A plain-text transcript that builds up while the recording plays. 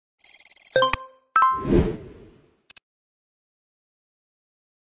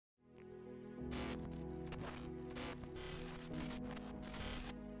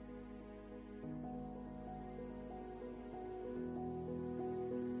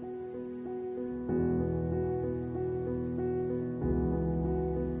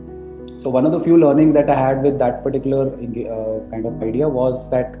So one of the few learnings that I had with that particular kind of idea was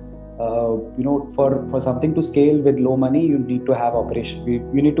that for something to scale with low money, you need to have operation.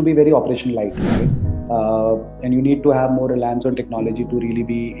 You need to be very operation light, right? And you need to have more reliance on technology to really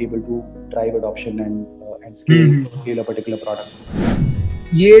be able to drive adoption and scale a particular product.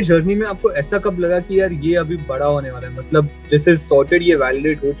 ये journey में आपको ऐसा कब लगा कि यार ये अभी बड़ा होने वाला है, मतलब this is sorted, ये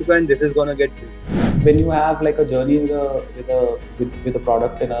validate हो चुका है and this is gonna get built. When you have like a journey with a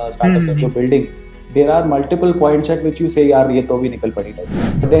product in a startup that you're building, there are multiple points at which you say यार ये तो भी निकल पड़ी type.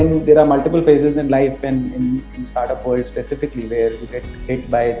 But then there are multiple phases in life and in startup world specifically where you get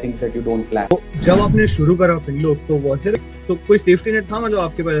hit by things that you don't plan. तो जब आपने शुरू करा Finlock तो was there तो कोई safety net था, मतलब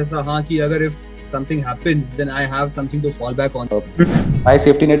आपके पास ऐसा हाँ कि अगर if something happens then I have something to fall back on? My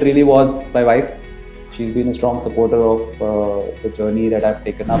safety net really was my wife. She's been a strong supporter of the journey that I've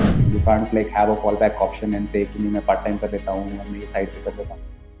taken up. You can't like have a fallback option and say कि मैं part time कर लेता हूँ और मैं ये side पे कर लेता हूँ.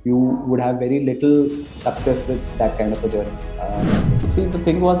 You would have very little success with that kind of a journey. You see, the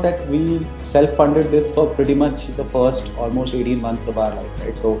thing was that we self-funded this for pretty much the first almost 18 months of our life,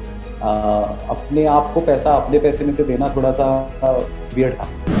 right? So अपने आप को पैसा अपने पैसे में से देना थोड़ा सा weird था.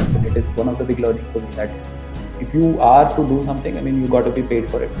 It is one of the big learnings for me that if you are to do something, I mean, you got to be paid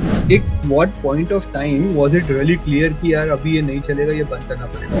for it. At what point of time was it really clear कि यार अभी ये नहीं चलेगा, ये बंद करना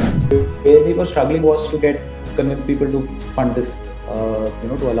पड़ेगा? Where we were struggling was to convince people to fund this,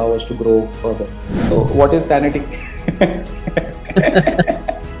 to allow us to grow further. So, what is sanity?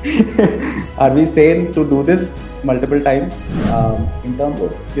 Are we sane to do this multiple times? In terms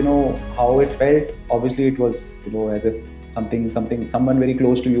of how it felt, obviously it was as if someone very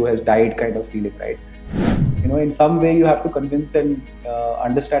close to you has died kind of feeling, right? In some way you have to convince and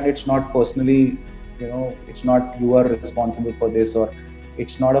understand it's not personally, it's not you are responsible for this, or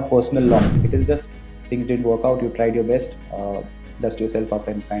it's not a personal loss. It is just things didn't work out. You tried your best, dust yourself up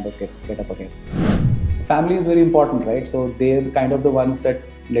and kind of get up again. Family is very important, right? So they're kind of the ones that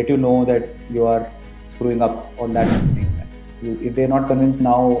let you know that you are screwing up on that thing. If they're not convinced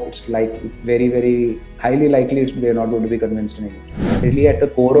now, it's very, very highly likely they're not going to be convinced anymore. Really, at the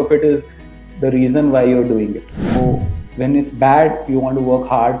core of it is the reason why you're doing it. So when it's bad, you want to work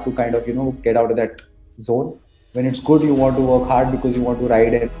hard to kind of get out of that zone. When it's good, you want to work hard because you want to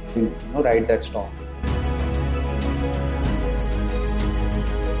ride that storm.